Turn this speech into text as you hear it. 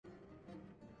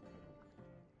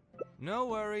No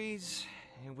worries.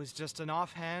 It was just an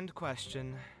offhand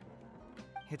question.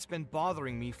 It's been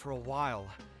bothering me for a while.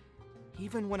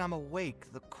 Even when I'm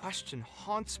awake, the question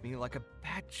haunts me like a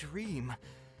bad dream.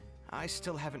 I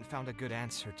still haven't found a good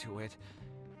answer to it.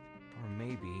 Or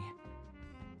maybe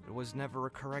there was never a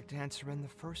correct answer in the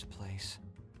first place.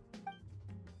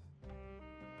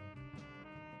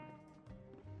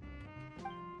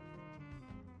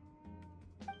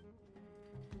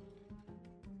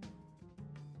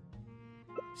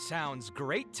 Sounds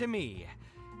great to me.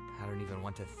 I don't even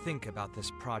want to think about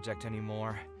this project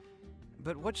anymore.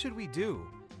 But what should we do?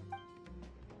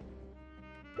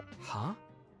 Huh?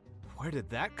 Where did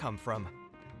that come from?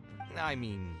 I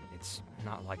mean, it's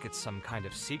not like it's some kind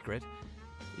of secret.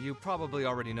 You probably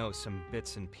already know some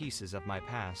bits and pieces of my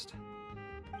past.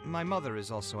 My mother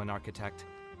is also an architect.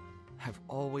 I've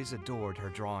always adored her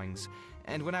drawings,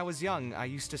 and when I was young, I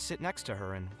used to sit next to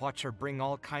her and watch her bring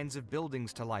all kinds of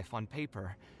buildings to life on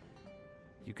paper.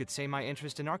 You could say my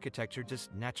interest in architecture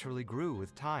just naturally grew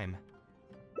with time.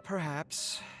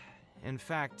 Perhaps. In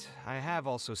fact, I have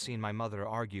also seen my mother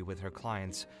argue with her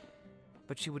clients,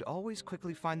 but she would always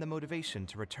quickly find the motivation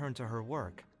to return to her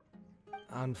work.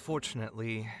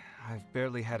 Unfortunately, I've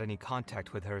barely had any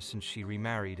contact with her since she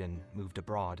remarried and moved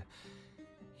abroad.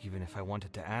 Even if I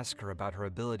wanted to ask her about her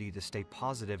ability to stay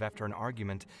positive after an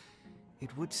argument,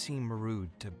 it would seem rude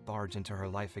to barge into her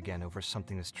life again over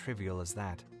something as trivial as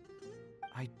that.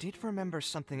 I did remember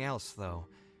something else, though.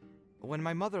 When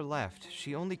my mother left,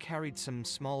 she only carried some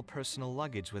small personal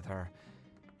luggage with her.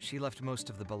 She left most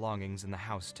of the belongings in the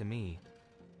house to me.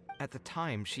 At the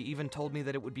time, she even told me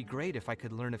that it would be great if I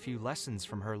could learn a few lessons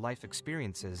from her life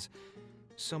experiences,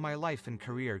 so my life and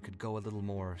career could go a little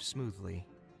more smoothly.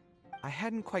 I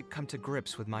hadn't quite come to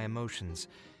grips with my emotions,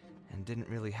 and didn't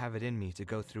really have it in me to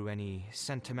go through any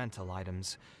sentimental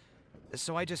items,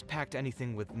 so I just packed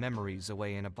anything with memories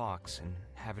away in a box and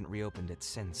haven't reopened it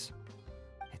since.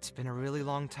 It's been a really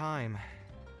long time.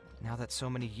 Now that so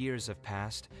many years have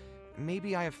passed,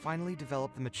 maybe I have finally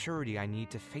developed the maturity I need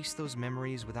to face those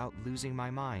memories without losing my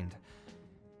mind.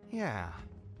 Yeah,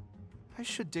 I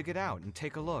should dig it out and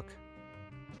take a look.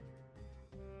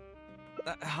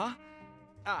 Huh?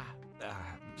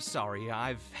 Sorry,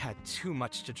 I've had too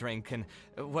much to drink and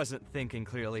wasn't thinking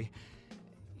clearly.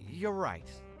 You're right.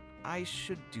 I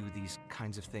should do these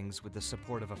kinds of things with the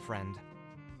support of a friend.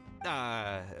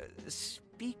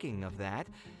 Speaking of that,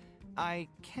 I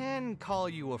can call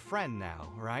you a friend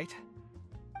now, right?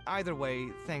 Either way,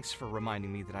 thanks for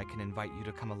reminding me that I can invite you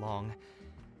to come along.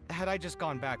 Had I just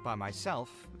gone back by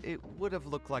myself, it would have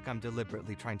looked like I'm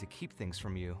deliberately trying to keep things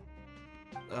from you.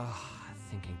 Ugh,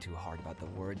 thinking too hard about the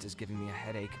words is giving me a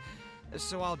headache,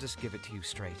 so I'll just give it to you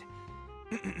straight.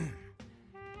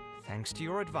 Thanks to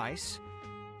your advice,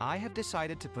 I have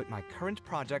decided to put my current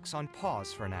projects on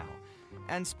pause for now,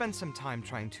 and spend some time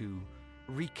trying to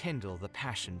rekindle the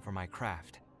passion for my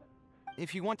craft.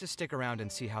 If you want to stick around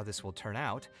and see how this will turn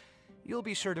out, you'll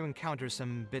be sure to encounter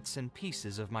some bits and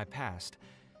pieces of my past.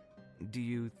 Do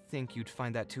you think you'd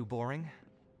find that too boring?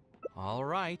 All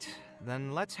right,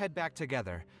 then let's head back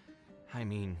together. I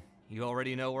mean, you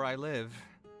already know where I live.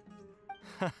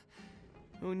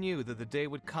 Who knew that the day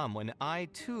would come when I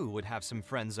too would have some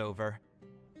friends over?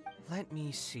 Let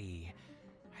me see.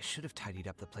 I should have tidied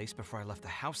up the place before I left the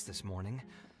house this morning.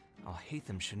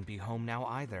 Alhaitham shouldn't be home now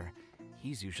either.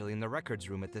 He's usually in the records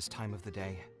room at this time of the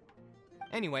day.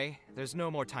 Anyway, there's no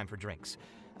more time for drinks.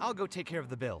 I'll go take care of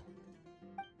the bill.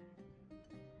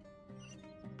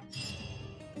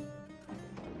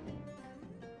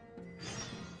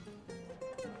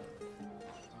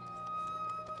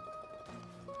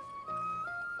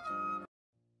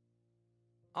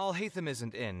 Alhaitham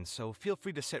isn't in, so feel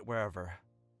free to sit wherever.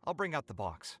 I'll bring out the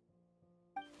box.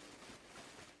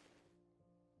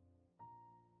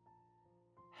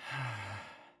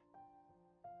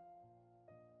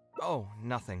 Oh,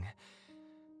 nothing.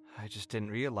 I just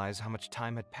didn't realize how much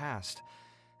time had passed.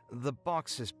 The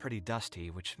box is pretty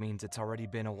dusty, which means it's already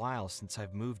been a while since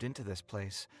I've moved into this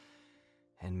place,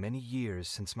 and many years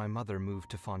since my mother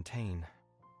moved to Fontaine.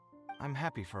 I'm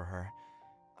happy for her.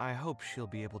 I hope she'll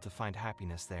be able to find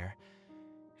happiness there.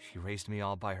 She raised me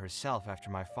all by herself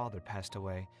after my father passed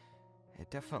away.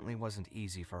 It definitely wasn't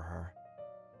easy for her.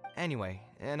 Anyway,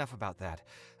 enough about that.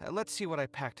 Let's see what I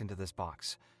packed into this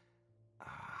box.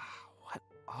 What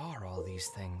are all these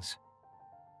things?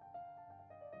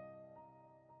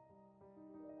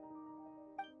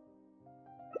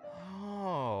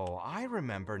 Oh, I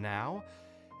remember now.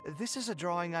 This is a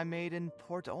drawing I made in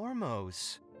Port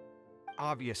Ormos.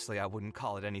 Obviously, I wouldn't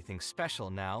call it anything special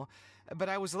now, but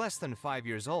I was less than 5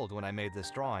 years old when I made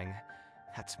this drawing.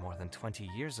 That's more than 20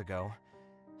 years ago.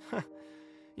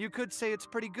 You could say it's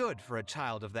pretty good for a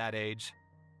child of that age.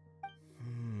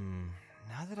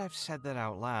 Now that I've said that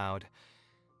out loud,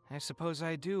 I suppose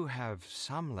I do have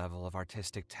some level of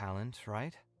artistic talent,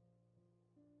 right?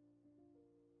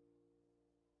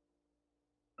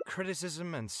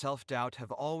 Criticism and self-doubt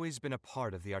have always been a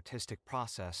part of the artistic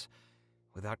process.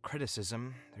 Without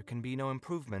criticism, there can be no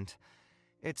improvement.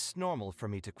 It's normal for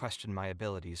me to question my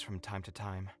abilities from time to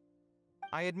time.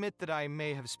 I admit that I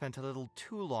may have spent a little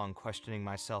too long questioning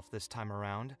myself this time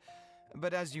around,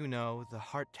 but as you know, the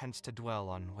heart tends to dwell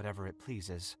on whatever it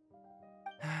pleases.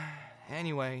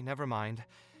 Anyway, never mind.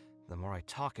 The more I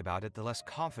talk about it, the less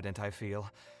confident I feel.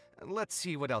 Let's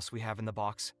see what else we have in the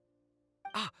box.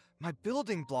 Ah, my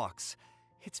building blocks!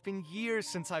 It's been years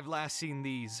since I've last seen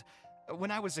these.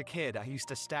 When I was a kid, I used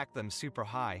to stack them super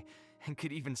high, and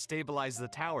could even stabilize the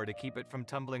tower to keep it from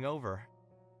tumbling over.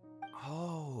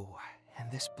 Oh,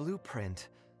 and this blueprint.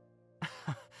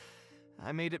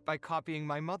 I made it by copying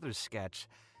my mother's sketch,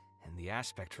 and the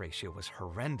aspect ratio was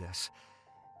horrendous.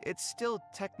 It's still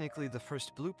technically the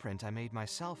first blueprint I made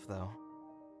myself, though.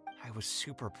 I was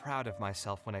super proud of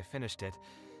myself when I finished it,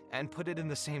 and put it in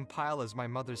the same pile as my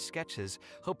mother's sketches,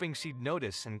 hoping she'd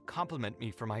notice and compliment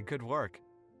me for my good work.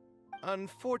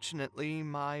 Unfortunately,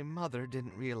 my mother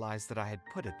didn't realize that I had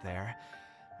put it there.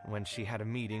 When she had a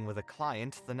meeting with a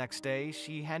client the next day,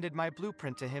 she handed my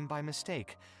blueprint to him by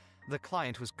mistake. The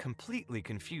client was completely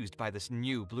confused by this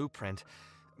new blueprint,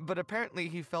 but apparently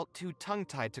he felt too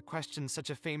tongue-tied to question such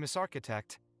a famous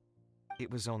architect. It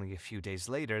was only a few days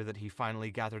later that he finally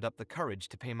gathered up the courage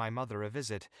to pay my mother a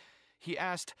visit. He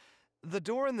asked, "The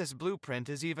door in this blueprint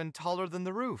is even taller than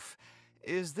the roof.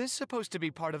 Is this supposed to be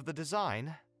part of the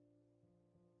design?"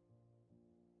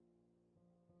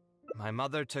 My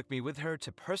mother took me with her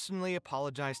to personally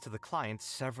apologize to the client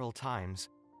several times.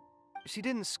 She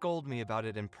didn't scold me about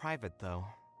it in private, though.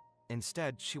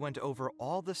 Instead, she went over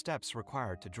all the steps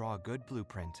required to draw a good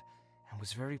blueprint, and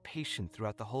was very patient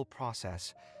throughout the whole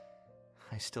process.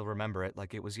 I still remember it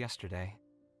like it was yesterday.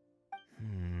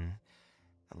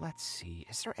 Let's see,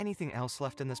 is there anything else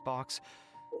left in this box?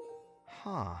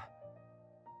 What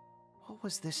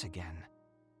was this again?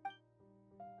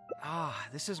 Ah,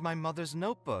 this is my mother's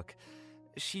notebook.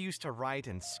 She used to write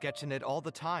and sketch in it all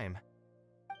the time.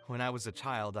 When I was a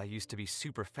child, I used to be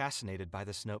super fascinated by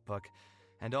this notebook,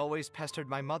 and always pestered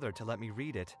my mother to let me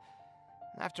read it.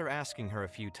 After asking her a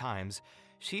few times,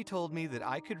 she told me that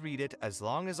I could read it as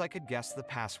long as I could guess the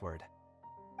password.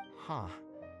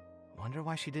 Wonder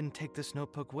why she didn't take this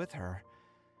notebook with her.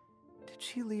 Did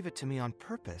she leave it to me on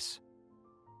purpose?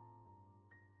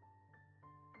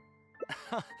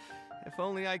 If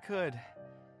only I could.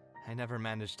 I never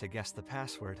managed to guess the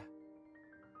password.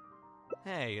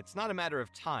 Hey, it's not a matter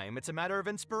of time, it's a matter of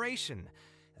inspiration.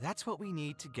 That's what we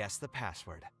need to guess the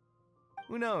password.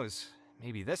 Who knows,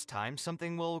 maybe this time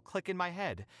something will click in my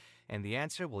head, and the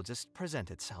answer will just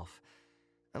present itself.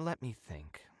 Let me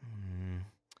think.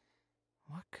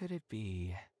 What could it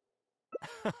be?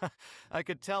 I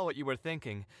could tell what you were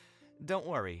thinking. Don't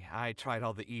worry, I tried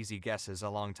all the easy guesses a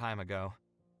long time ago.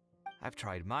 I've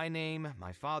tried my name,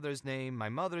 my father's name, my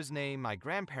mother's name, my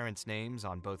grandparents' names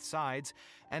on both sides,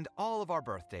 and all of our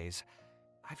birthdays.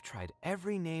 I've tried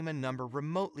every name and number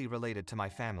remotely related to my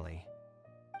family.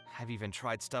 I've even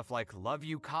tried stuff like "Love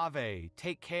you, Kaveh,"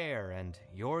 "Take care," and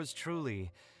 "Yours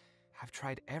truly." I've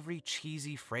tried every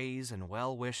cheesy phrase and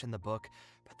well-wish in the book,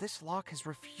 but this lock has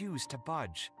refused to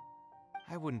budge.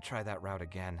 I wouldn't try that route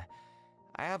again.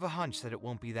 I have a hunch that it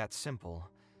won't be that simple.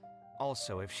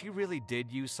 Also, if she really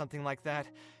did use something like that,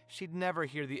 she'd never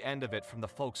hear the end of it from the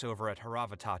folks over at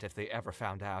Haravatat if they ever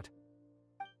found out.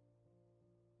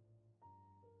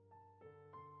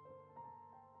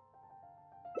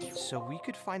 So we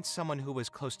could find someone who was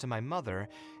close to my mother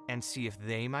and see if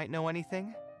they might know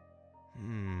anything?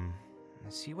 I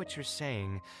see what you're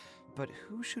saying, but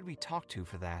who should we talk to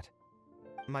for that?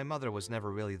 My mother was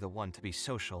never really the one to be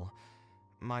social.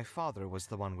 My father was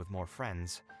the one with more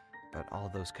friends, but all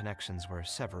those connections were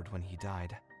severed when he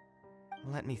died.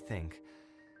 Let me think.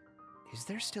 Is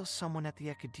there still someone at the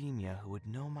academia who would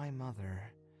know my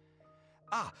mother?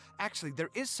 Ah, actually, there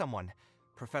is someone.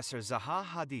 Professor Zaha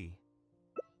Hadi.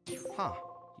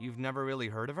 You've never really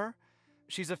heard of her?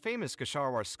 She's a famous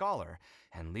Gasharwar scholar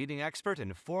and leading expert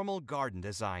in formal garden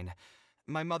design.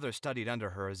 My mother studied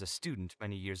under her as a student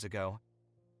many years ago.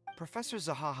 Professor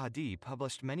Zaha Hadi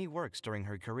published many works during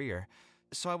her career,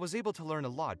 so I was able to learn a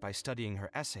lot by studying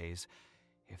her essays.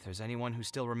 If there's anyone who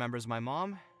still remembers my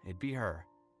mom, it'd be her.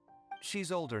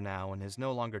 She's older now and is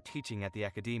no longer teaching at the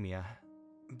academia.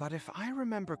 But if I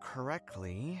remember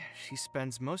correctly, she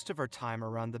spends most of her time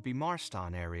around the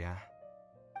Bimarstan area.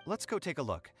 Let's go take a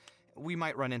look. We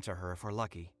might run into her if we're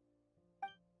lucky.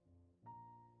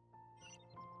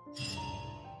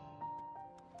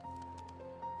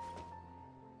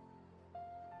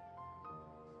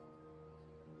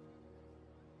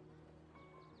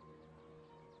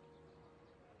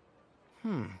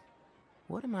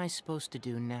 What am I supposed to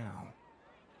do now?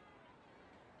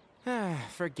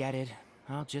 Forget it.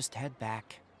 I'll just head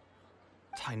back.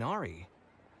 Tighnari,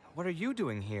 what are you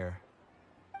doing here?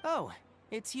 Oh,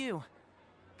 it's you.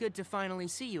 Good to finally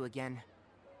see you again.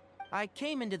 I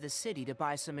came into the city to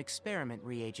buy some experiment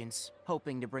reagents,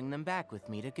 hoping to bring them back with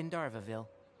me to Gandharvaville.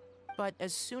 But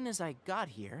as soon as I got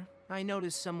here, I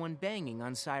noticed someone banging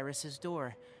on Cyrus's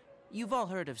door. You've all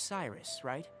heard of Cyrus,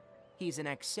 right? He's an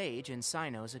ex-sage and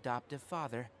Cyno's adoptive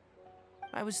father.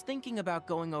 I was thinking about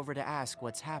going over to ask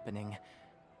what's happening.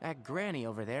 That granny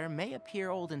over there may appear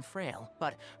old and frail,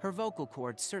 but her vocal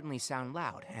cords certainly sound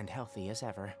loud and healthy as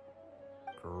ever.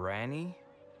 Granny?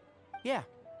 Yeah,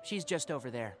 she's just over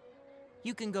there.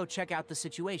 You can go check out the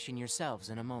situation yourselves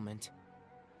in a moment.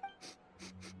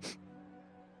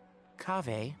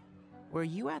 Kaveh, were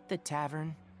you at the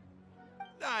tavern?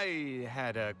 I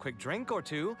had a quick drink or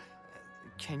two.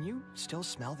 Can you still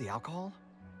smell the alcohol?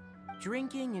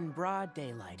 Drinking in broad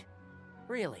daylight.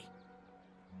 Really?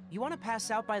 You want to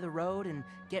pass out by the road and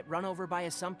get run over by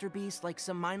a sumpter beast like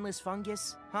some mindless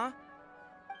fungus, huh?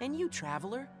 And you,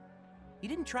 traveler? You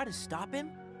didn't try to stop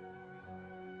him?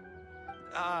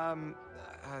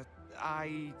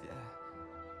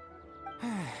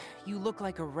 You look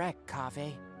like a wreck,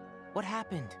 Kaveh. What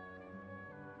happened?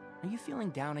 Are you feeling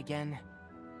down again?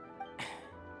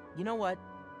 You know what?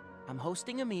 I'm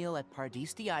hosting a meal at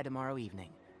Pardistii tomorrow evening.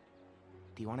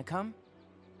 Do you want to come?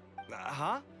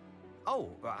 Huh?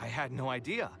 Oh, I had no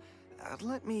idea.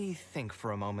 Let me think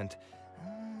for a moment.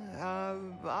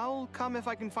 I'll come if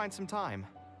I can find some time.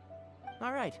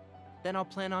 All right. Then I'll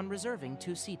plan on reserving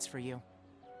 2 seats for you.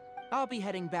 I'll be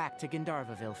heading back to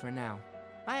Gandharvaville for now.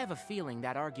 I have a feeling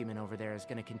that argument over there is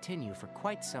going to continue for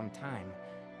quite some time.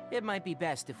 It might be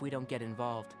best if we don't get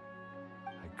involved.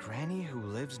 A granny who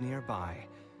lives nearby.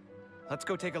 Let's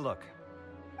go take a look.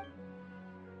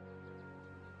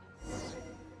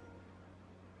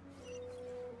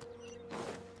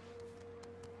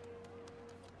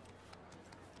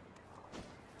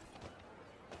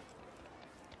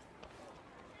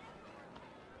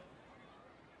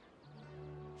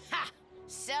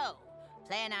 So,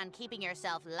 plan on keeping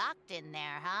yourself locked in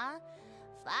there, huh?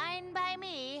 Fine by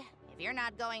me. If you're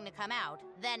not going to come out,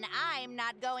 then I'm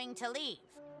not going to leave.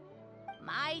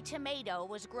 My tomato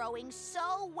was growing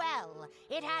so well,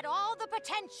 it had all the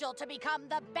potential to become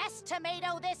the best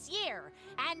tomato this year,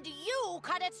 and you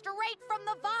cut it straight from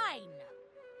the vine!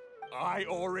 I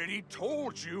already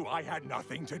told you I had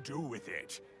nothing to do with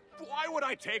it. Why would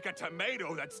I take a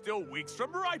tomato that's still weeks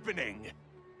from ripening?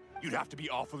 You'd have to be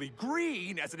awfully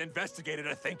green as an investigator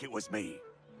to think it was me.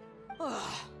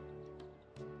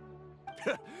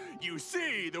 You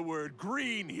see, the word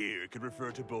green here can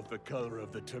refer to both the color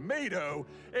of the tomato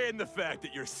and the fact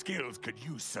that your skills could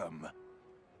use some.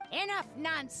 Enough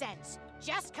nonsense!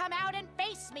 Just come out and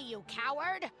face me, you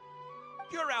coward!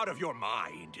 You're out of your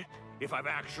mind. If I've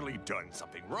actually done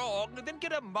something wrong, then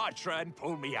get a mantra and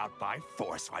pull me out by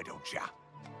force, why don't ya?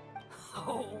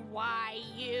 Oh, why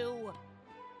you?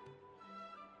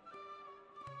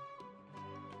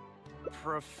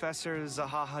 Professor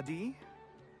Zahahadi?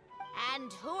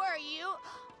 And who are you?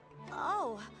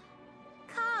 Oh,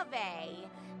 Kaveh.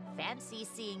 Fancy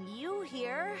seeing you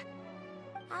here.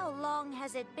 How long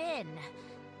has it been?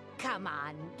 Come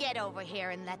on, get over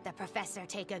here and let the professor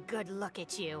take a good look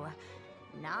at you.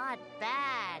 Not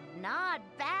bad, not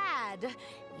bad.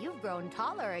 You've grown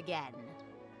taller again.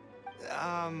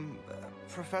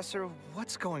 Professor,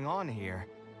 what's going on here?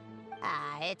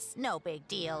 It's no big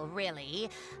deal, really.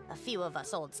 A few of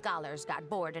us old scholars got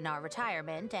bored in our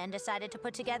retirement and decided to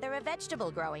put together a vegetable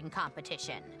growing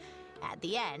competition. At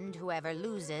the end, whoever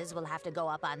loses will have to go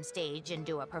up on stage and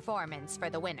do a performance for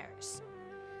the winners.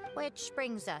 Which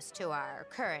brings us to our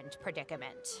current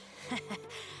predicament.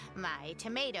 My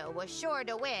tomato was sure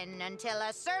to win until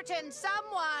a certain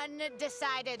someone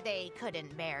decided they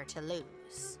couldn't bear to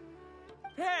lose.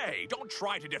 Hey, don't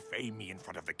try to defame me in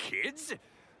front of the kids.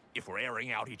 If we're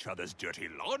airing out each other's dirty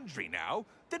laundry now,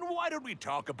 then why don't we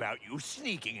talk about you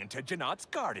sneaking into Janat's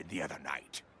garden the other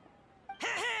night?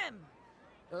 Ahem!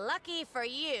 Lucky for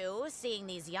you, seeing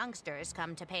these youngsters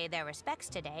come to pay their respects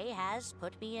today has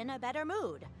put me in a better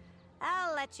mood.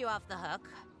 I'll let you off the hook,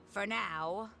 for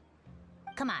now.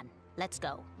 Come on, let's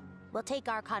go. We'll take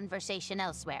our conversation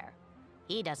elsewhere.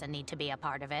 He doesn't need to be a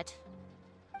part of it.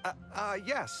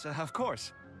 Yes, of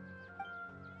course.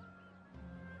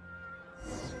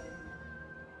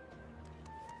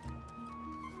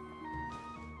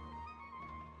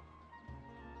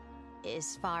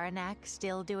 Is Faranak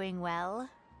still doing well?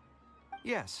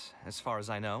 Yes, as far as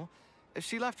I know.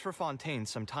 She left for Fontaine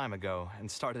some time ago and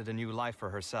started a new life for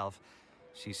herself.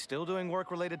 She's still doing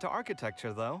work related to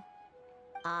architecture, though.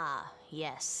 Ah,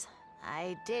 yes.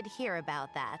 I did hear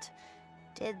about that.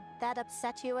 Did that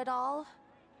upset you at all?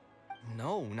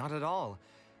 No, not at all.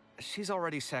 She's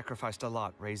already sacrificed a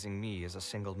lot raising me as a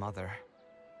single mother.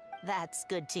 That's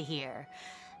good to hear.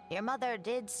 Your mother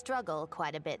did struggle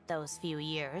quite a bit those few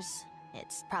years.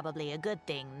 It's probably a good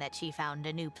thing that she found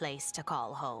a new place to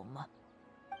call home.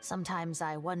 Sometimes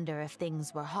I wonder if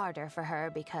things were harder for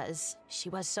her because she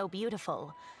was so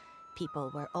beautiful.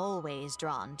 People were always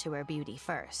drawn to her beauty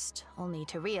first, only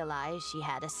to realize she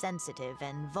had a sensitive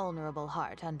and vulnerable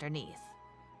heart underneath.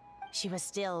 She was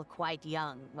still quite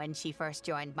young when she first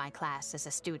joined my class as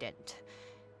a student.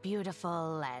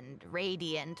 Beautiful and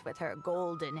radiant with her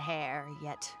golden hair,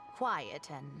 yet quiet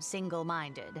and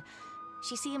single-minded.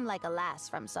 She seemed like a lass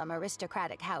from some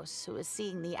aristocratic house who was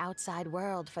seeing the outside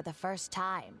world for the first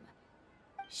time.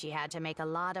 She had to make a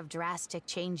lot of drastic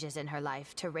changes in her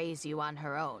life to raise you on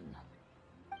her own.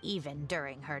 Even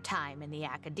during her time in the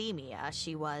academia,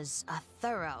 she was a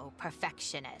thorough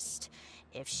perfectionist.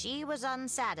 If she was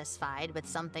unsatisfied with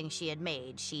something she had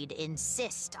made, she'd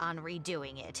insist on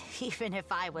redoing it, even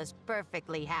if I was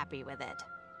perfectly happy with it.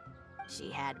 She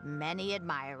had many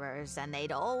admirers, and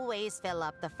they'd always fill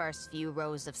up the first few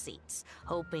rows of seats,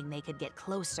 hoping they could get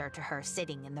closer to her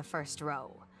sitting in the first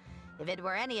row. If it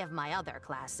were any of my other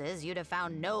classes, you'd have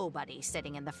found nobody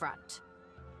sitting in the front.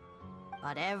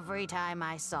 But every time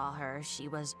I saw her, she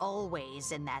was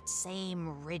always in that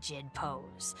same rigid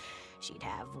pose. She'd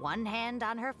have one hand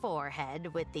on her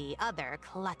forehead with the other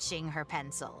clutching her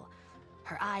pencil.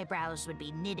 Her eyebrows would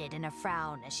be knitted in a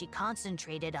frown as she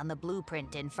concentrated on the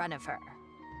blueprint in front of her.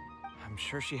 I'm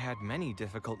sure she had many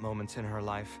difficult moments in her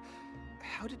life.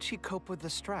 How did she cope with the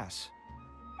stress?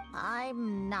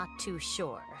 I'm not too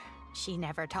sure. She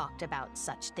never talked about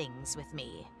such things with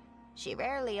me. She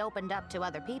rarely opened up to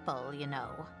other people, you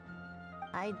know.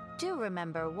 I do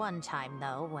remember one time,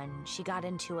 though, when she got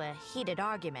into a heated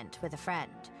argument with a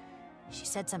friend. She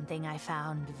said something I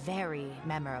found very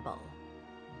memorable.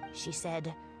 She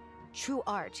said, "True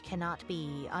art cannot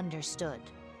be understood,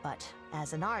 but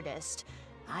as an artist,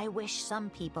 I wish some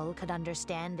people could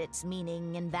understand its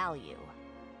meaning and value."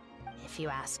 If you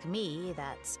ask me,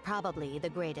 that's probably the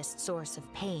greatest source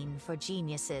of pain for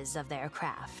geniuses of their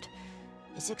craft.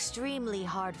 It's extremely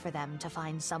hard for them to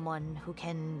find someone who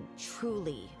can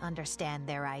truly understand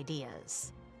their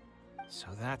ideas. So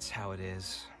that's how it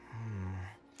is.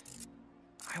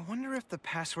 I wonder if the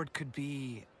password could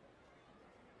be...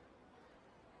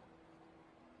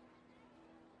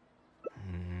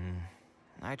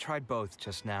 I tried both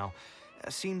just now.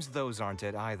 Seems those aren't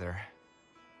it either.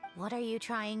 What are you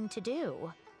trying to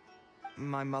do?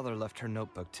 My mother left her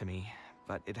notebook to me,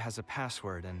 but it has a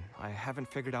password and I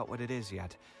haven't figured out what it is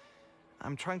yet.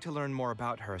 I'm trying to learn more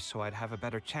about her so I'd have a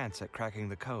better chance at cracking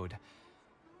the code.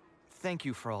 Thank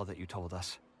you for all that you told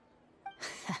us.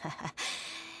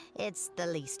 It's the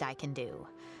least I can do.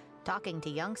 Talking to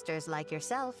youngsters like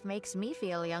yourself makes me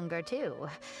feel younger too.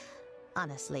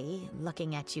 Honestly,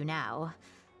 looking at you now,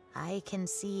 I can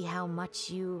see how much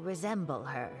you resemble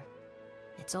her.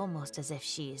 It's almost as if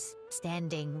she's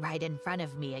standing right in front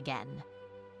of me again.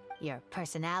 Your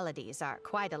personalities are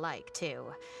quite alike, too.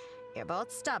 You're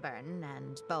both stubborn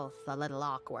and both a little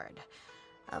awkward.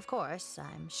 Of course,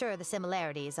 I'm sure the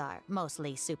similarities are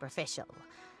mostly superficial.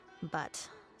 But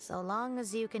so long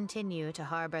as you continue to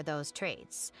harbor those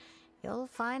traits, you'll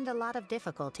find a lot of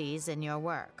difficulties in your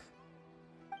work.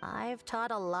 I've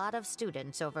taught a lot of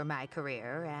students over my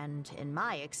career, and in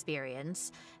my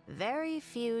experience, very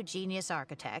few genius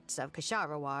architects of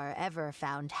Ksharawar ever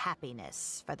found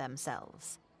happiness for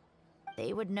themselves.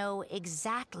 They would know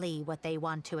exactly what they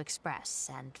want to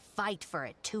express and fight for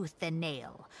it tooth and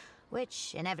nail,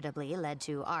 which inevitably led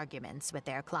to arguments with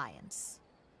their clients.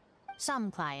 Some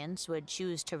clients would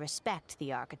choose to respect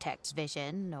the architect's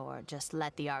vision or just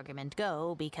let the argument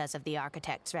go because of the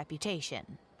architect's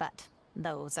reputation, but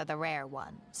those are the rare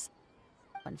ones.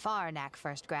 When Faranak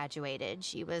first graduated,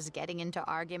 she was getting into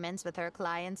arguments with her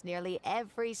clients nearly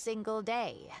every single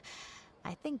day.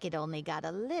 I think it only got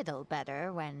a little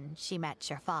better when she met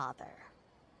your father.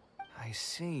 I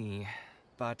see.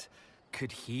 But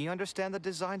could he understand the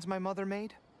designs my mother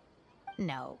made?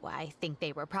 No, I think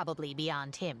they were probably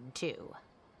beyond him, too.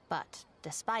 But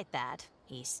despite that,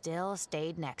 he still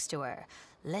stayed next to her,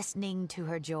 listening to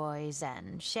her joys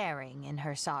and sharing in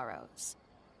her sorrows.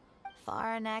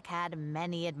 Faranak had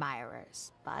many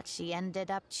admirers, but she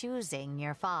ended up choosing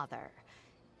your father.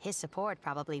 His support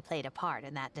probably played a part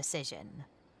in that decision.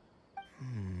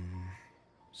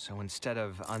 So instead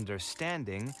of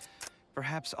understanding,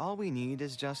 perhaps all we need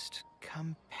is just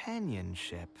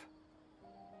companionship.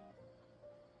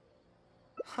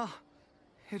 Huh.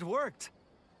 It worked.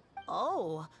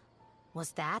 Oh,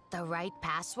 was that the right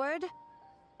password?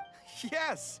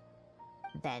 Yes!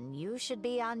 Then you should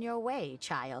be on your way,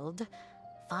 child.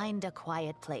 Find a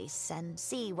quiet place and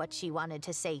see what she wanted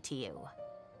to say to you.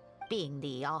 Being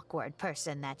the awkward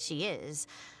person that she is,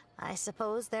 I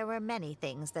suppose there were many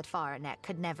things that Faranak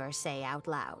could never say out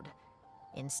loud.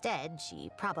 Instead, she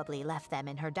probably left them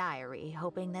in her diary,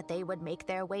 hoping that they would make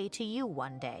their way to you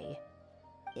one day.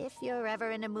 If you're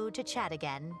ever in a mood to chat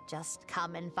again, just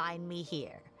come and find me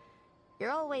here.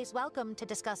 You're always welcome to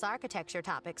discuss architecture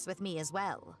topics with me as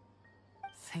well.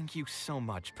 Thank you so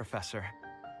much, Professor.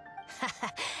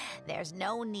 There's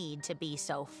no need to be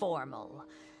so formal.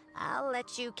 I'll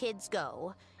let you kids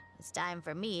go. It's time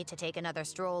for me to take another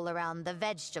stroll around the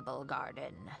vegetable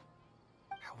garden.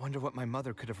 I wonder what my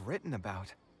mother could have written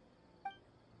about.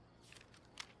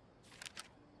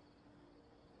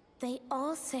 They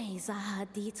all say Zaha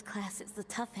Hadid's class is the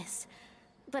toughest,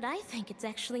 but I think it's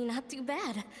actually not too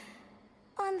bad.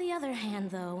 On the other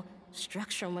hand, though,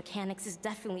 structural mechanics is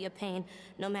definitely a pain,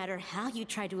 no matter how you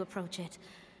try to approach it.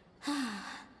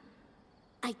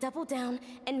 I doubled down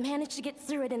and managed to get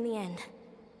through it in the end.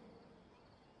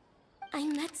 I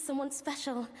met someone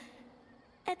special.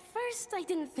 At first, I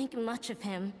didn't think much of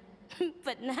him,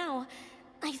 but now,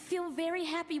 I feel very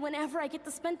happy whenever I get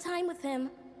to spend time with him.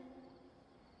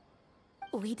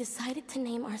 We decided to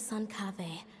name our son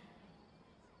Kaveh.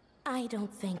 I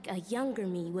don't think a younger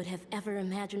me would have ever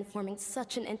imagined forming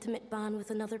such an intimate bond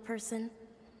with another person.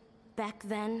 Back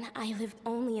then, I lived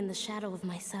only in the shadow of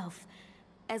myself,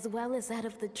 as well as that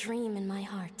of the dream in my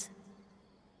heart.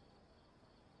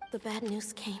 The bad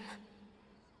news came.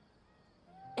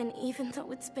 And even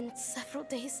though it's been several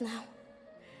days now,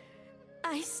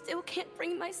 I still can't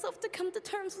bring myself to come to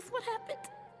terms with what happened.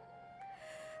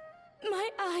 My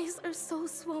eyes are so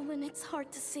swollen, it's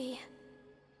hard to see.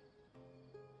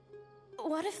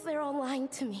 What if they're all lying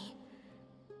to me?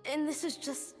 And this is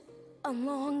just a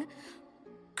long,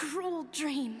 cruel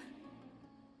dream.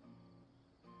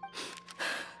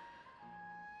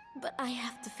 But I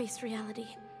have to face reality.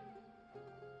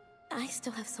 I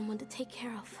still have someone to take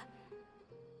care of.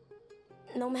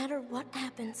 No matter what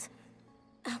happens,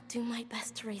 I'll do my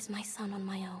best to raise my son on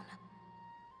my own.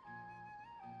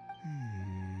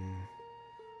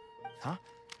 Huh?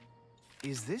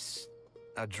 Is this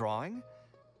a drawing?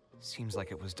 Seems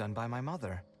like it was done by my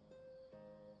mother.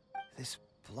 This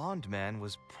blonde man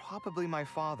was probably my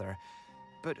father,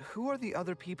 but who are the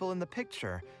other people in the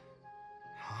picture?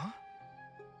 Huh?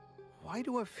 Why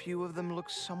do a few of them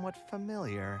look somewhat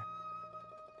familiar?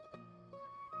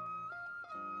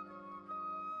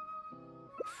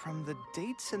 From the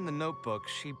dates in the notebook,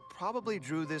 she probably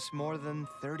drew this more than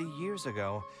 30 years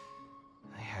ago.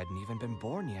 I hadn't even been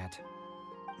born yet.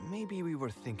 Maybe we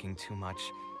were thinking too much.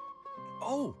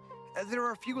 Oh, there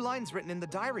are a few lines written in the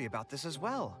diary about this as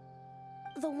well.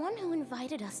 The one who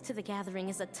invited us to the gathering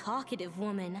is a talkative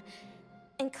woman.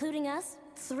 Including us,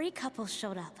 3 couples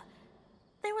showed up.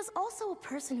 There was also a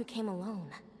person who came alone.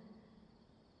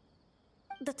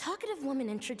 The talkative woman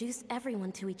introduced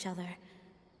everyone to each other.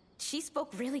 She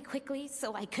spoke really quickly,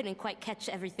 so I couldn't quite catch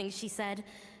everything she said.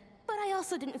 But I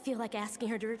also didn't feel like asking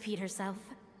her to repeat herself.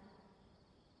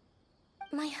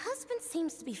 My husband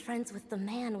seems to be friends with the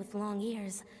man with long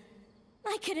ears.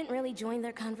 I couldn't really join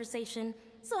their conversation,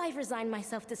 so I've resigned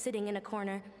myself to sitting in a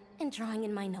corner and drawing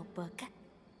in my notebook.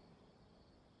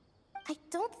 I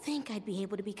don't think I'd be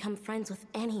able to become friends with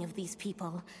any of these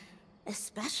people,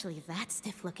 especially that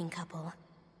stiff-looking couple.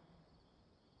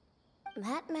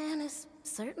 That man is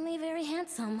certainly very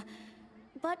handsome,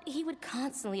 but he would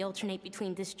constantly alternate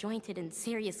between disjointed and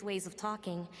serious ways of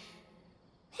talking.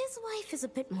 His wife is a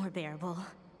bit more bearable.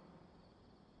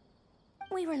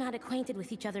 We were not acquainted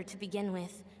with each other to begin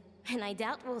with, and I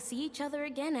doubt we'll see each other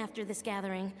again after this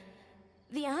gathering.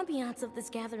 The ambiance of this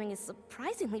gathering is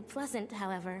surprisingly pleasant,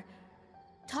 however.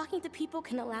 Talking to people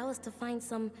can allow us to find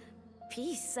some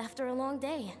peace after a long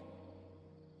day.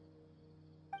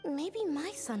 Maybe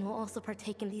my son will also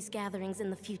partake in these gatherings in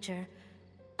the future.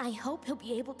 I hope he'll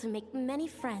be able to make many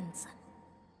friends.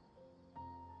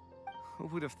 Who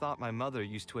would have thought my mother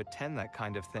used to attend that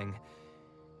kind of thing?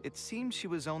 It seemed she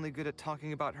was only good at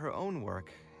talking about her own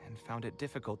work, and found it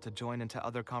difficult to join into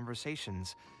other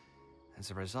conversations.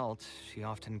 As a result, she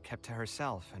often kept to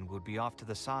herself and would be off to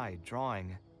the side,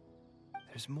 drawing.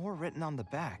 There's more written on the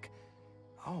back.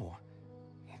 Oh,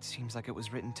 it seems like it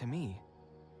was written to me.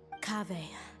 Kaveh,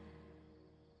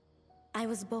 I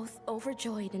was both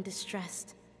overjoyed and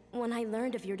distressed when I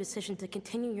learned of your decision to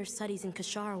continue your studies in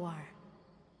Kasharawar.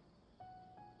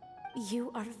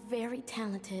 You are very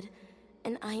talented,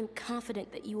 and I am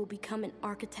confident that you will become an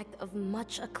architect of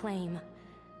much acclaim.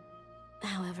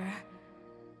 However,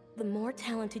 the more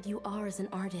talented you are as an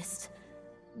artist,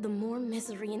 the more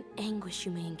misery and anguish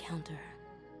you may encounter.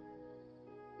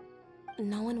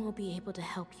 No one will be able to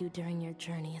help you during your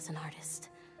journey as an artist.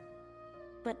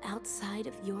 But outside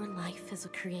of your life as a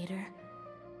creator,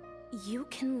 you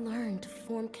can learn to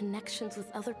form connections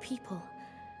with other people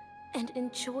and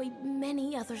enjoy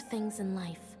many other things in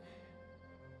life.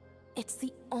 It's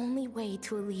the only way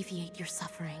to alleviate your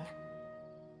suffering.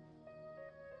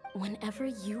 Whenever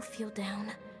you feel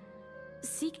down,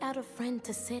 seek out a friend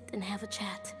to sit and have a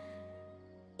chat.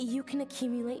 You can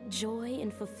accumulate joy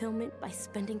and fulfillment by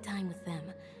spending time with them.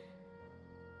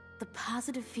 The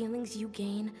positive feelings you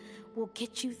gain will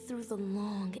get you through the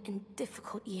long and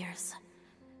difficult years.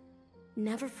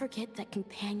 Never forget that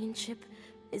companionship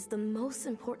is the most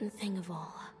important thing of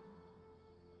all.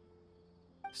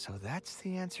 So that's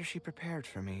the answer she prepared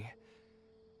for me.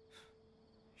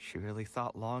 She really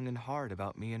thought long and hard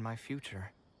about me and my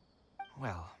future.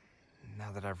 Well,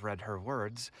 now that I've read her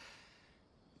words,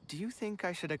 do you think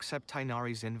I should accept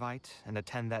Tainari's invite and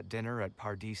attend that dinner at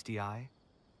Pardis Di?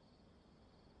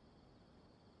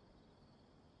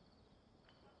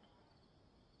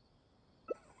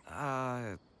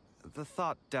 The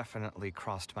thought definitely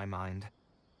crossed my mind.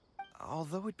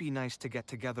 Although it'd be nice to get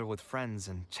together with friends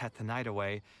and chat the night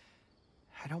away,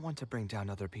 I don't want to bring down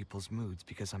other people's moods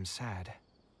because I'm sad.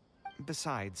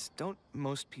 Besides, don't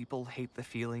most people hate the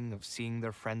feeling of seeing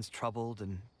their friends troubled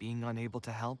and being unable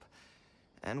to help?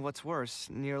 And what's worse,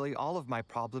 nearly all of my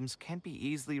problems can't be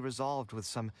easily resolved with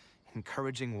some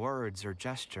encouraging words or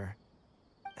gesture.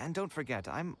 And don't forget,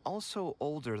 I'm also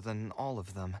older than all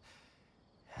of them.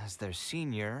 As their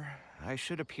senior, I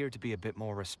should appear to be a bit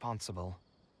more responsible.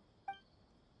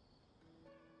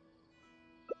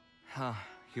 Huh,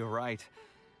 you're right.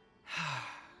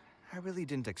 I really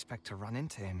didn't expect to run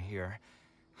into him here.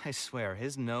 I swear,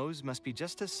 his nose must be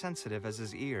just as sensitive as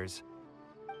his ears.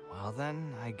 Well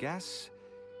then, I guess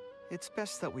it's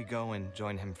best that we go and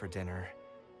join him for dinner.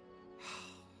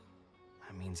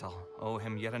 That means I'll owe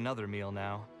him yet another meal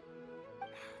now.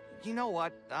 You know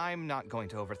what? I'm not going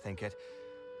to overthink it.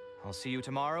 I'll see you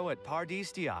tomorrow at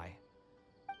Pardis Di.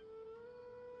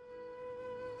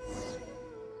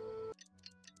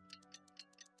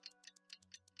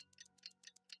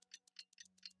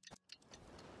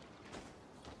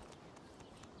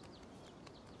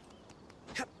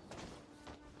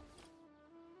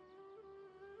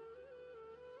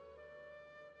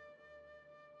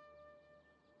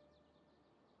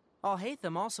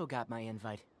 Alhaitham also got my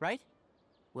invite, right?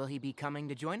 Will he be coming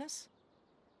to join us?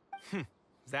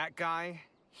 That guy?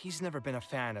 He's never been a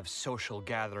fan of social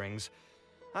gatherings.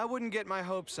 I wouldn't get my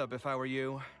hopes up if I were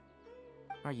you.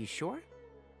 Are you sure?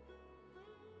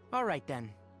 All right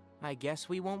then. I guess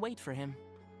we won't wait for him.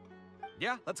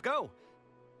 Yeah, let's go.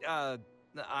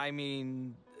 I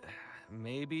mean,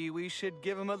 maybe we should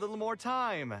give him a little more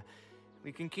time.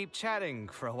 We can keep chatting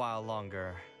for a while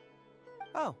longer.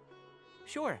 Oh,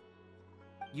 sure.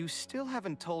 You still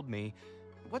haven't told me,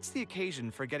 what's the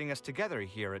occasion for getting us together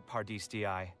here at Pardis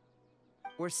Di?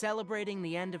 We're celebrating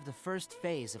the end of the first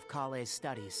phase of Kaveh's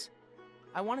studies.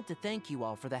 I wanted to thank you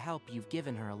all for the help you've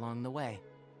given her along the way.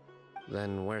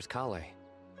 Then where's Kaveh?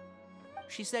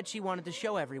 She said she wanted to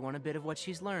show everyone a bit of what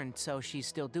she's learned, so she's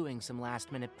still doing some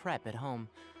last-minute prep at home.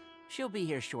 She'll be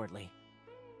here shortly.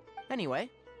 Anyway,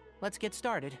 let's get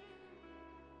started.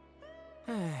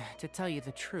 To tell you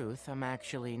the truth, I'm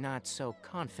actually not so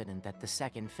confident that the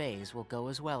second phase will go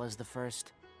as well as the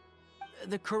first.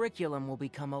 The curriculum will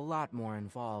become a lot more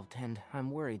involved, and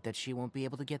I'm worried that she won't be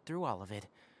able to get through all of it.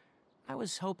 I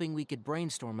was hoping we could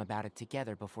brainstorm about it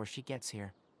together before she gets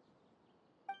here.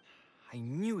 I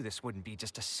knew this wouldn't be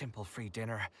just a simple free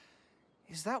dinner.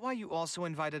 Is that why you also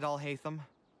invited Alhaitham?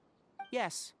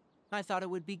 Yes, I thought it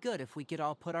would be good if we could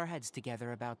all put our heads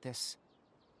together about this.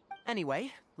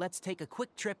 Anyway, let's take a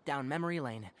quick trip down memory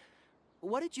lane.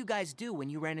 What did you guys do when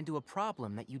you ran into a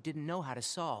problem that you didn't know how to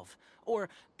solve? Or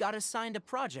got assigned a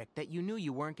project that you knew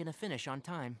you weren't gonna finish on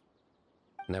time?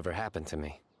 Never happened to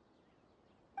me.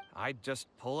 I'd just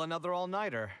pull another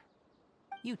all-nighter.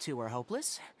 You two are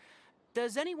hopeless.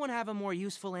 Does anyone have a more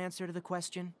useful answer to the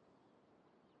question?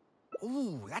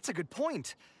 Ooh, that's a good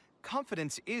point.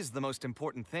 Confidence is the most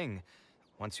important thing.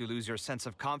 Once you lose your sense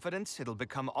of confidence, it'll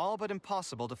become all but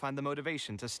impossible to find the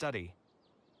motivation to study.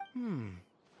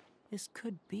 This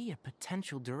could be a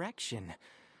potential direction.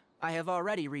 I have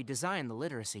already redesigned the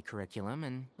literacy curriculum,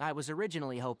 and I was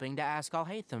originally hoping to ask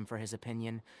Al-Haytham for his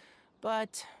opinion,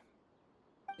 but...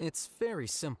 It's very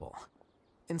simple.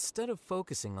 Instead of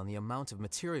focusing on the amount of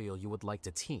material you would like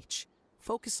to teach,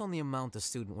 focus on the amount the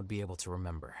student would be able to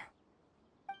remember.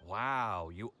 Wow,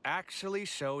 you actually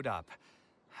showed up.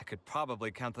 I could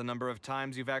probably count the number of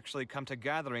times you've actually come to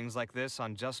gatherings like this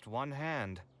on just one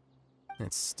hand.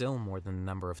 It's still more than the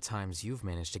number of times you've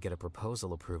managed to get a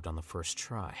proposal approved on the first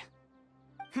try.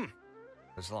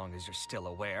 As long as you're still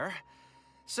aware.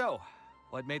 So,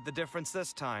 what made the difference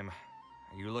this time?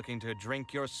 Are you looking to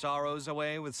drink your sorrows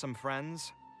away with some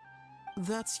friends?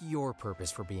 That's your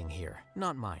purpose for being here,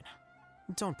 not mine.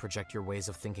 Don't project your ways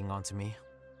of thinking onto me.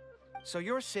 So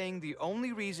you're saying the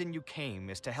only reason you came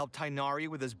is to help Tighnari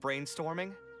with his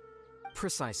brainstorming?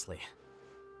 Precisely.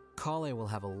 Kale will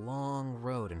have a long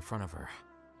road in front of her.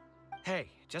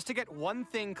 Hey, just to get one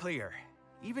thing clear.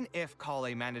 Even if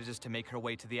Kale manages to make her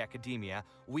way to the academia,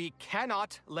 we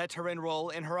cannot let her enroll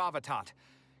in Haravatat.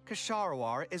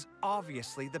 Ksharawar is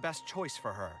obviously the best choice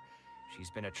for her.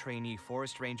 She's been a trainee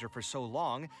forest ranger for so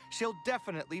long, she'll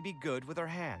definitely be good with her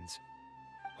hands.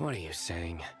 What are you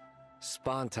saying?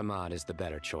 Spontamad is the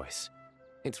better choice.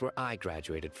 It's where I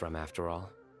graduated from, after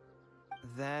all.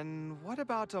 Then what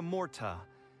about Amorta?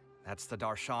 That's the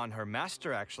Darshan her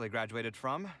master actually graduated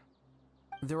from.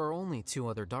 There are only 2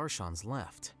 other Darshans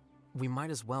left. We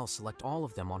might as well select all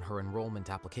of them on her enrollment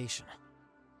application.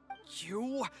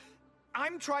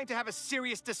 I'm trying to have a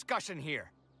serious discussion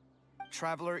here.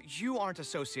 Traveler, you aren't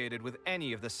associated with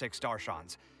any of the 6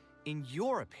 Darshans. In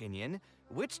your opinion,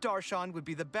 which Darshan would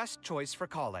be the best choice for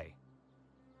Kale?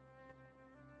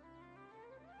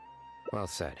 Well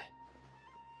said.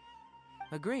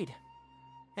 Agreed.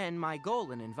 And my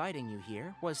goal in inviting you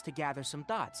here was to gather some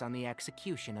thoughts on the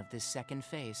execution of this second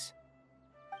phase.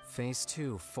 Phase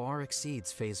 2 far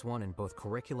exceeds Phase 1 in both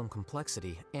curriculum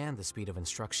complexity and the speed of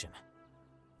instruction.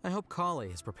 I hope Kale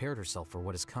has prepared herself for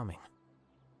what is coming.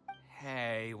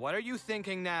 Hey, what are you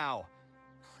thinking now?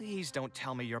 Please don't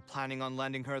tell me you're planning on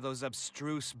lending her those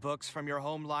abstruse books from your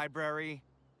home library.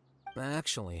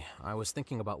 Actually, I was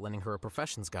thinking about lending her a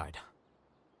professions guide.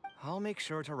 I'll make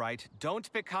sure to write,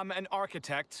 "Don't become an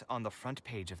architect," on the front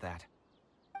page of that.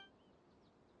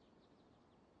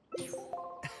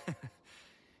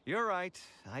 You're right.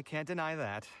 I can't deny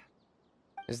that.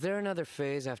 Is there another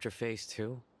phase after Phase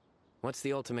 2? What's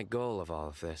the ultimate goal of all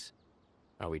of this?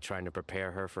 Are we trying to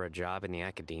prepare her for a job in the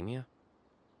academia?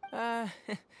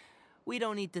 We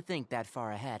don't need to think that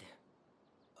far ahead.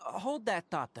 Hold that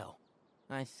thought, though.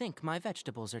 I think my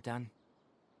vegetables are done.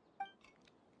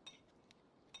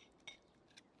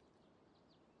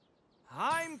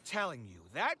 I'm telling you,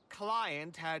 that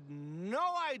client had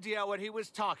no idea what he was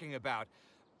talking about.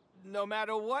 No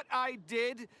matter what I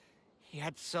did, he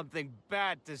had something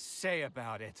bad to say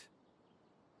about it.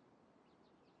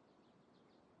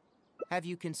 Have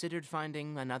you considered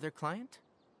finding another client?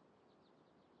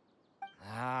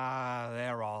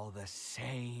 They're all the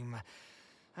same.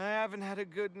 I haven't had a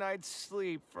good night's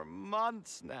sleep for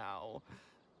months now.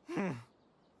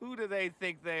 Who do they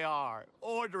think they are,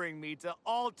 ordering me to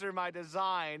alter my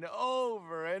design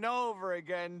over and over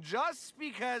again just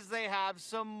because they have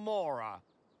some Mora?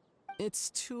 It's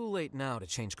too late now to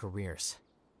change careers.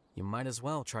 You might as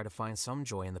well try to find some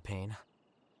joy in the pain.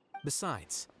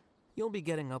 Besides, you'll be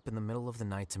getting up in the middle of the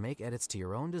night to make edits to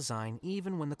your own design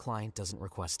even when the client doesn't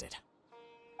request it.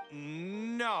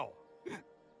 No.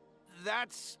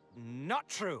 That's not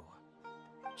true.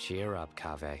 Cheer up,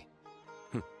 Kaveh.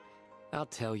 I'll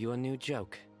tell you a new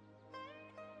joke.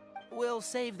 We'll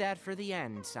save that for the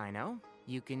end, Sino.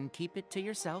 You can keep it to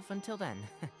yourself until then.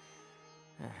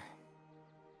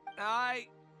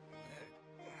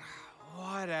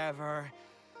 Whatever.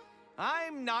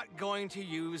 I'm not going to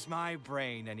use my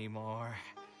brain anymore.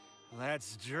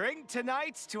 Let's drink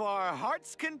tonight to our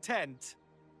heart's content.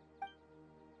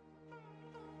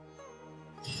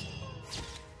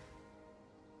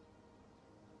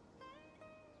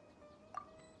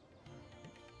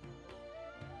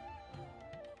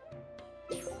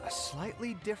 A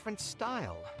slightly different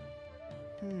style.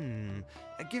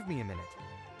 Give me a minute.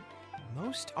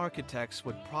 Most architects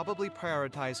would probably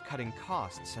prioritize cutting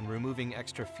costs and removing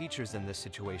extra features in this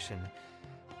situation.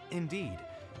 Indeed,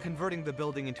 converting the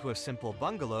building into a simple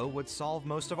bungalow would solve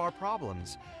most of our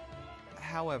problems.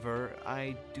 However,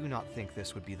 I do not think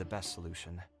this would be the best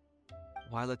solution.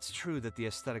 While it's true that the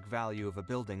aesthetic value of a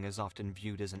building is often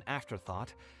viewed as an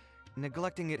afterthought,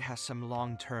 neglecting it has some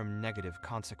long-term negative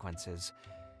consequences.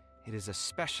 It is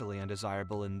especially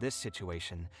undesirable in this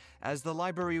situation, as the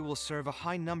library will serve a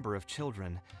high number of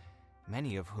children,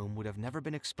 many of whom would have never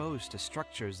been exposed to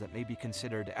structures that may be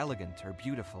considered elegant or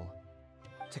beautiful.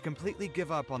 To completely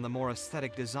give up on the more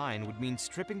aesthetic design would mean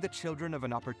stripping the children of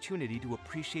an opportunity to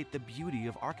appreciate the beauty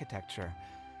of architecture.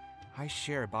 I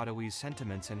share Badawi's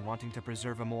sentiments in wanting to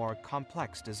preserve a more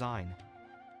complex design.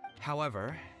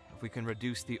 However, if we can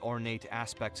reduce the ornate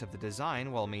aspects of the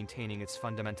design while maintaining its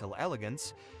fundamental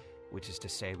elegance, which is to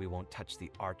say we won't touch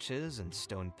the arches and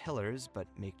stone pillars but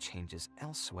make changes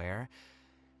elsewhere,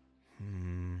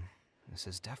 this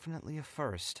is definitely a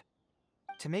first.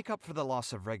 To make up for the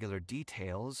loss of regular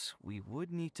details, we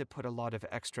would need to put a lot of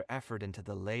extra effort into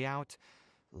the layout,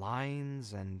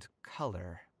 lines, and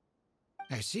color.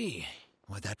 I see.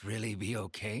 Would that really be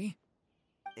okay?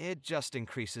 It just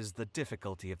increases the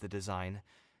difficulty of the design.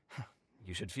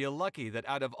 You should feel lucky that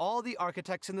out of all the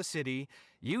architects in the city,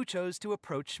 you chose to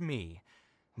approach me.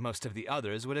 Most of the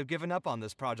others would have given up on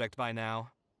this project by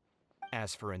now.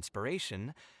 As for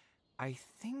inspiration, I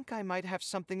think I might have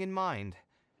something in mind,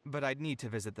 but I'd need to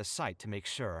visit the site to make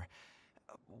sure.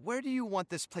 Where do you want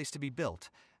this place to be built?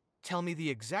 Tell me the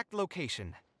exact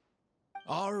location.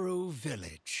 Aru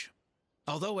Village.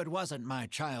 Although it wasn't my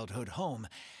childhood home,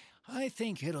 I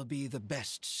think it'll be the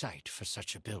best site for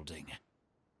such a building.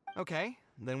 Okay,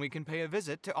 then we can pay a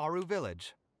visit to Aru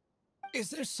Village. Is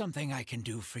there something I can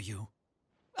do for you?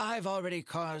 I've already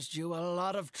caused you a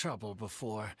lot of trouble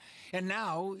before, and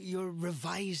now you're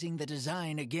revising the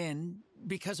design again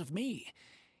because of me.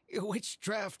 Which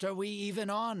draft are we even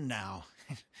on now?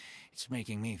 It's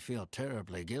making me feel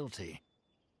terribly guilty.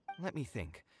 Let me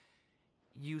think.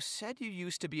 You said you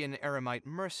used to be an Eremite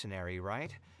mercenary,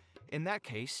 right? In that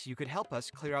case, you could help us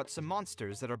clear out some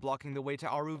monsters that are blocking the way to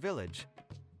Aru Village.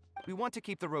 We want to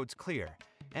keep the roads clear,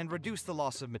 and reduce the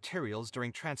loss of materials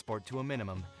during transport to a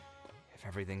minimum. If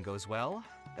everything goes well,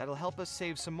 that'll help us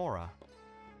save some Mora.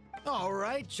 All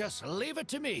right, just leave it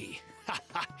to me.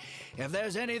 If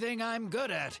there's anything I'm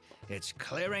good at, it's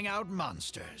clearing out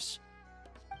monsters.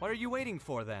 What are you waiting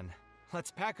for, then?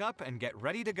 Let's pack up and get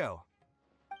ready to go.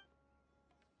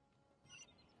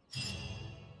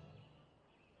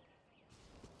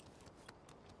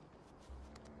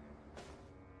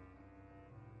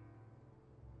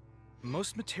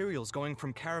 Most materials going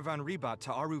from Caravan Ribat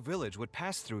to Aru Village would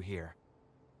pass through here.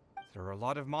 There are a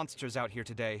lot of monsters out here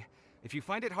today. If you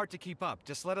find it hard to keep up,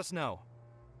 just let us know.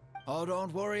 Oh,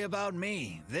 don't worry about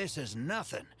me. This is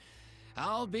nothing.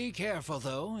 I'll be careful,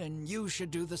 though, and you should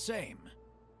do the same.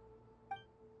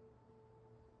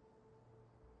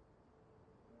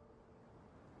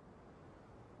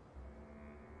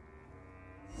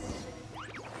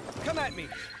 Come at me!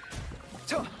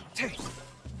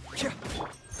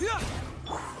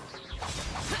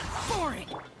 Boring!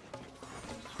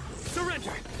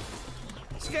 Surrender!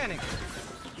 Scanning!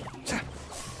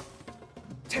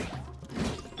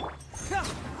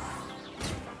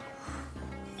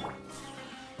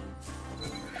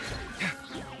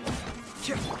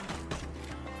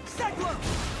 Cyclone!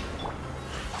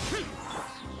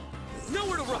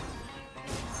 Nowhere to run!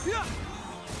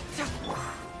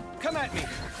 Come at me!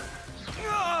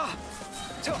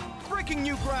 Breaking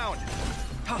new ground!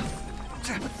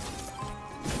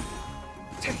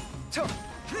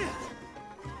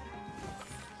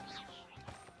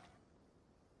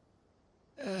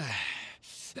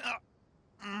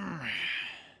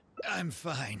 I'm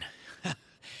fine.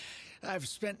 I've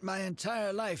spent my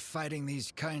entire life fighting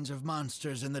these kinds of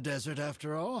monsters in the desert,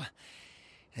 after all.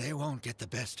 They won't get the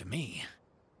best of me.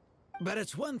 But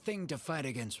it's one thing to fight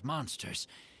against monsters,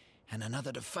 and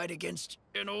another to fight against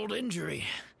an old injury.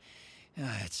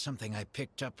 It's something I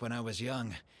picked up when I was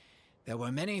young. There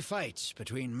were many fights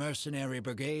between mercenary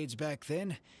brigades back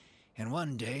then, and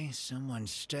one day someone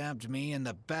stabbed me in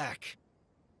the back.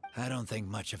 I don't think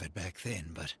much of it back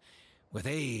then, but with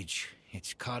age,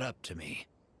 it's caught up to me.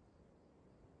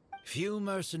 Few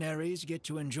mercenaries get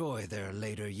to enjoy their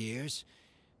later years.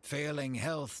 Failing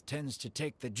health tends to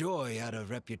take the joy out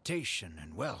of reputation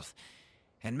and wealth,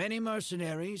 and many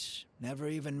mercenaries never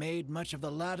even made much of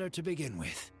the latter to begin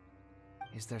with.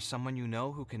 Is there someone you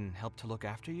know who can help to look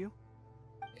after you?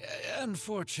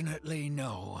 Unfortunately,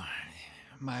 no.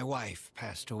 My wife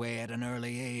passed away at an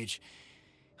early age,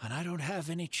 and I don't have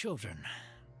any children.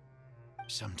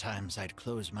 Sometimes I'd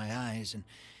close my eyes and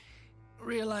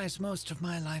realize most of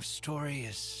my life story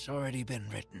has already been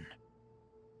written.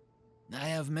 I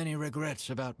have many regrets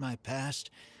about my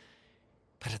past,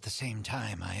 but at the same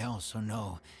time I also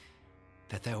know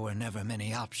that there were never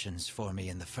many options for me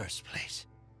in the first place.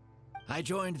 I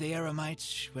joined the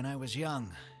Eremites when I was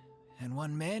young, and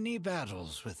won many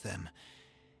battles with them.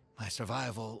 My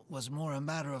survival was more a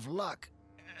matter of luck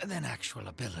than actual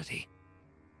ability.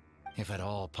 If at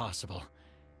all possible,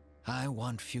 I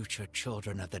want future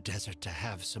children of the desert to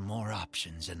have some more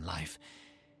options in life.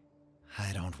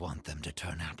 I don't want them to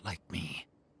turn out like me.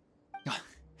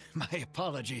 My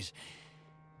apologies.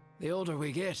 The older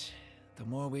we get, the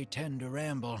more we tend to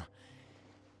ramble.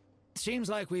 Seems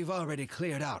like we've already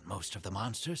cleared out most of the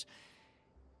monsters.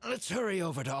 Let's hurry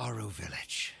over to Aru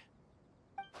Village.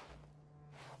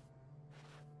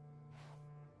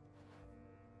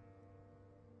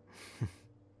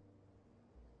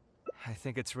 I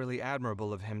think it's really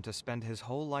admirable of him to spend his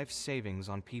whole life's savings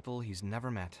on people he's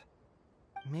never met.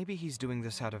 Maybe he's doing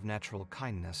this out of natural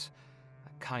kindness,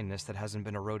 a kindness that hasn't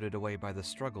been eroded away by the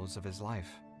struggles of his life.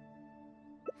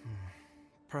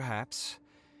 Perhaps.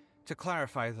 To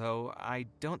clarify, though, I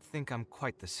don't think I'm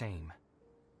quite the same.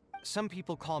 Some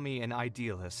people call me an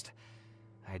idealist.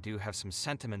 I do have some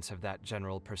sentiments of that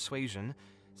general persuasion,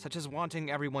 such as wanting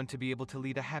everyone to be able to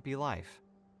lead a happy life.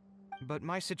 But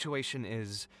my situation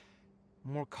is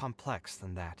more complex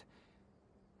than that.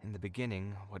 In the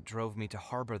beginning, what drove me to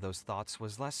harbor those thoughts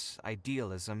was less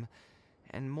idealism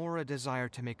and more a desire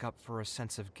to make up for a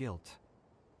sense of guilt.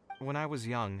 When I was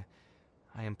young,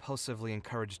 I impulsively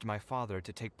encouraged my father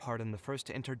to take part in the first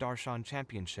Inter-Darshan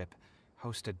Championship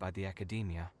hosted by the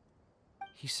Academia.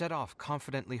 He set off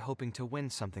confidently hoping to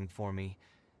win something for me,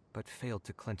 but failed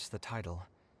to clinch the title.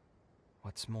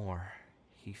 What's more,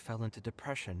 he fell into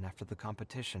depression after the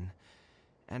competition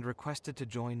and requested to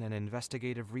join an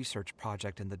investigative research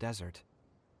project in the desert.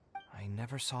 I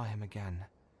never saw him again.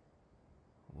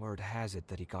 Word has it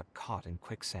that he got caught in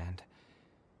quicksand.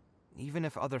 Even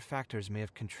if other factors may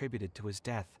have contributed to his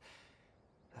death,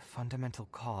 the fundamental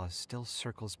cause still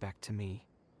circles back to me.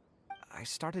 I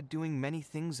started doing many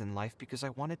things in life because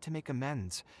I wanted to make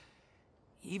amends.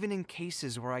 Even in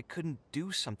cases where I couldn't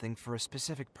do something for a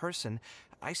specific person,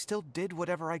 I still did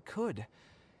whatever I could.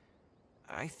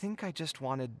 I think I just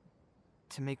wanted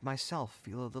to make myself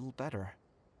feel a little better.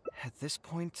 At this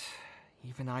point,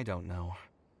 even I don't know.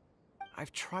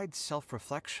 I've tried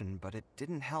self-reflection, but it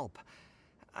didn't help.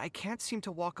 I can't seem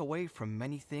to walk away from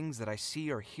many things that I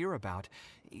see or hear about,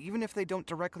 even if they don't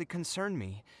directly concern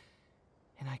me.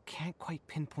 And I can't quite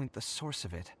pinpoint the source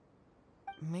of it.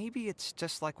 Maybe it's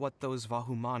just like what those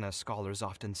Vahumana scholars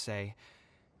often say.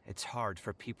 It's hard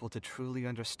for people to truly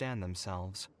understand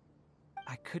themselves.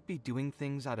 I could be doing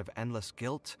things out of endless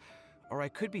guilt, or I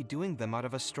could be doing them out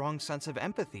of a strong sense of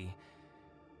empathy.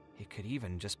 It could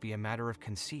even just be a matter of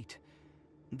conceit.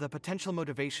 The potential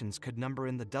motivations could number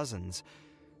in the dozens,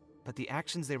 but the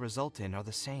actions they result in are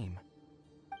the same.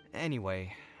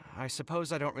 Anyway, I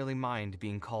suppose I don't really mind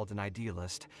being called an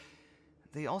idealist.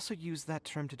 They also used that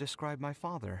term to describe my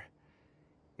father.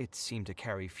 It seemed to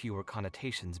carry fewer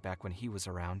connotations back when he was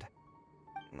around.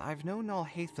 I've known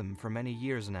Al-Haytham for many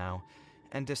years now,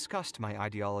 and discussed my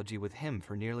ideology with him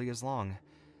for nearly as long.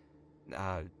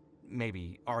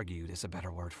 Maybe argued is a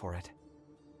better word for it.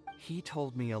 He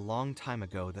told me a long time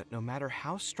ago that no matter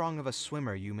how strong of a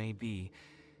swimmer you may be,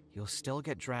 you'll still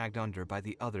get dragged under by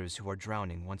the others who are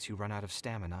drowning once you run out of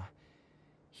stamina.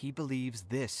 He believes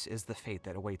this is the fate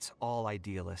that awaits all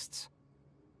idealists.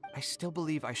 I still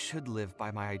believe I should live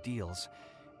by my ideals,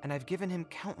 and I've given him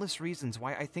countless reasons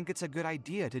why I think it's a good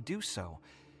idea to do so.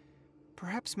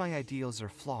 Perhaps my ideals are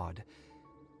flawed,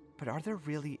 but are there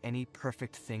really any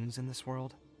perfect things in this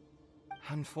world?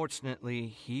 Unfortunately,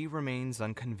 he remains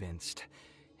unconvinced.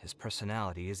 His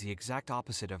personality is the exact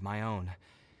opposite of my own.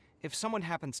 If someone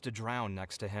happens to drown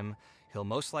next to him, he'll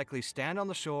most likely stand on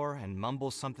the shore and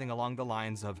mumble something along the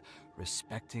lines of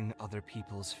respecting other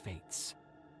people's fates.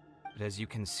 But as you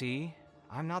can see,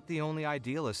 I'm not the only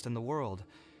idealist in the world.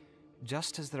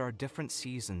 Just as there are different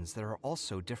seasons, there are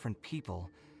also different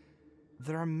people.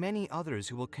 There are many others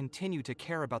who will continue to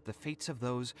care about the fates of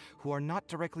those who are not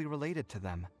directly related to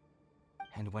them.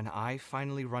 And when I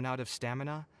finally run out of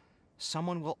stamina,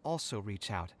 someone will also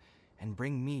reach out and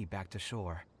bring me back to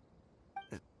shore.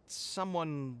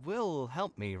 Someone will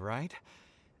help me, right?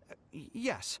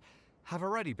 Yes, I've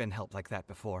already been helped like that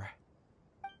before.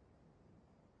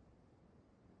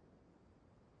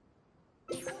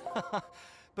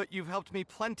 But you've helped me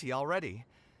plenty already.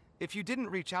 If you didn't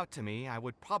reach out to me, I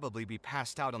would probably be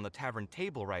passed out on the tavern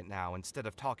table right now instead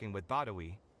of talking with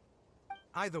Badawi.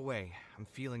 Either way, I'm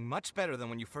feeling much better than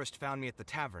when you first found me at the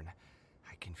tavern.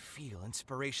 I can feel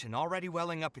inspiration already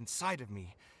welling up inside of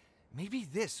me. Maybe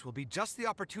this will be just the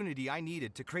opportunity I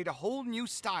needed to create a whole new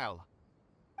style.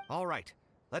 All right,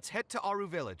 Let's head to Aru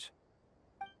Village.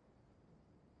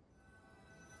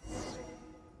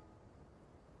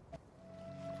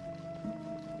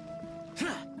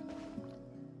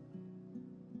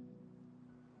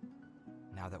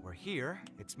 Now that we're here,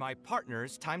 it's my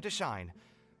partner's time to shine.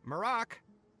 Marak!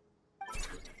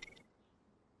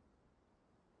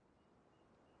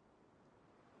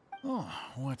 Oh,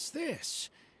 what's this?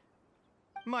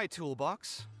 My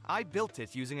toolbox. I built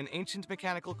it using an ancient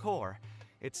mechanical core.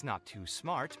 It's not too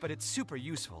smart, but it's super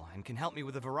useful and can help me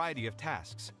with a variety of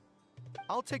tasks.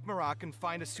 I'll take Marak and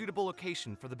find a suitable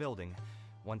location for the building.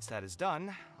 Once that is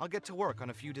done, I'll get to work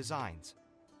on a few designs.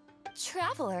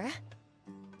 Traveler?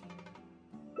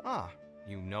 Ah,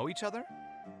 you know each other?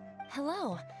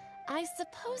 Hello. I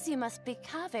suppose you must be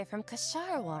Kaveh from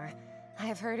Kasharawar.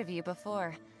 I've heard of you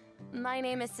before. My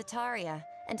name is Sataria,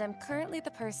 and I'm currently the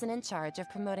person in charge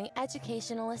of promoting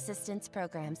educational assistance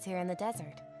programs here in the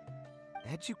desert.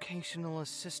 Educational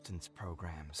assistance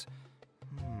programs.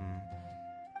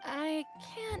 I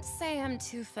can't say I'm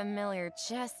too familiar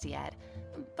just yet,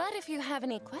 but if you have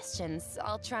any questions,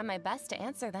 I'll try my best to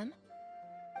answer them.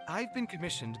 I've been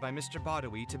commissioned by Mr.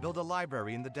 Badawi to build a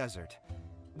library in the desert.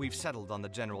 We've settled on the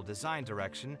general design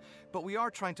direction, but we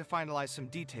are trying to finalize some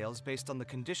details based on the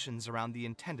conditions around the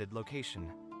intended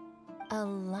location. A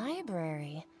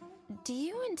library? Do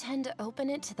you intend to open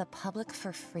it to the public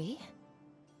for free?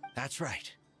 That's right.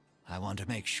 I want to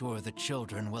make sure the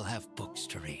children will have books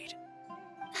to read.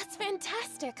 That's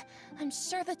fantastic! I'm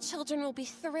sure the children will be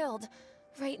thrilled.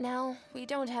 Right now, we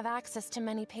don't have access to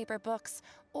many paper books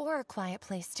or a quiet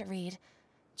place to read.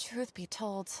 Truth be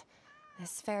told,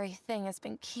 this very thing has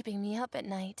been keeping me up at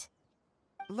night.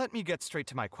 Let me get straight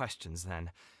to my questions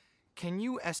then. Can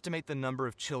you estimate the number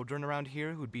of children around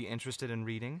here who'd be interested in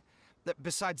reading?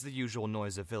 Besides the usual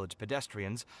noise of village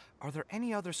pedestrians, are there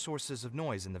any other sources of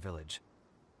noise in the village?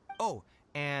 Oh,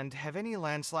 and have any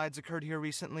landslides occurred here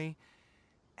recently?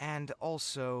 And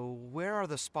also, where are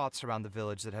the spots around the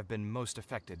village that have been most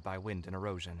affected by wind and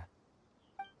erosion?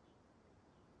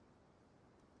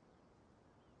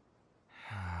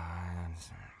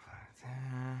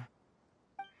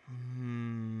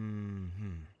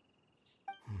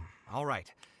 All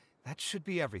right, that should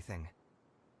be everything.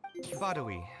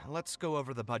 Badawi, let's go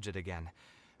over the budget again.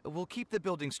 We'll keep the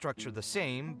building structure the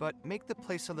same, but make the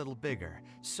place a little bigger,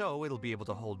 so it'll be able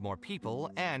to hold more people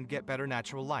and get better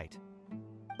natural light.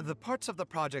 The parts of the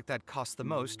project that cost the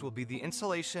most will be the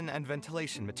insulation and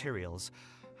ventilation materials.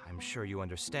 I'm sure you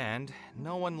understand,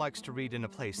 no one likes to read in a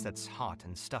place that's hot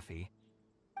and stuffy.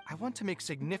 I want to make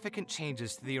significant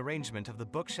changes to the arrangement of the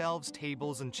bookshelves,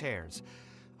 tables, and chairs.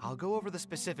 I'll go over the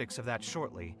specifics of that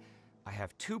shortly. I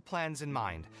have two plans in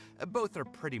mind. Both are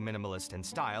pretty minimalist in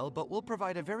style, but will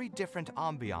provide a very different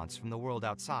ambiance from the world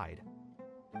outside.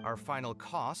 Our final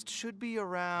cost should be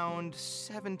around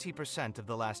 70% of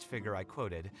the last figure I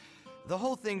quoted. The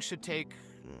whole thing should take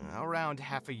around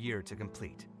half a year to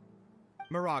complete.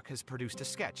 Marak has produced a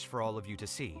sketch for all of you to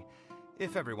see.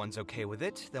 If everyone's okay with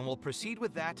it, then we'll proceed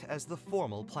with that as the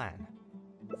formal plan.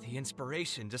 The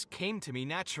inspiration just came to me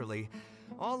naturally.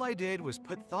 All I did was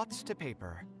put thoughts to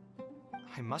paper.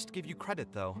 I must give you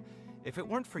credit, though. If it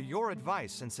weren't for your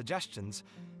advice and suggestions,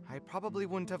 I probably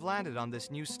wouldn't have landed on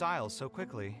this new style so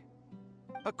quickly.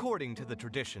 According to the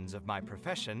traditions of my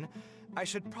profession, I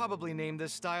should probably name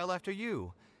this style after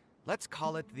you. Let's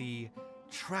call it the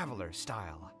Traveler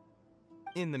style.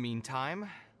 In the meantime,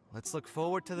 let's look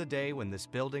forward to the day when this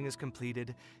building is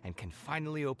completed and can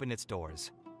finally open its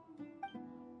doors.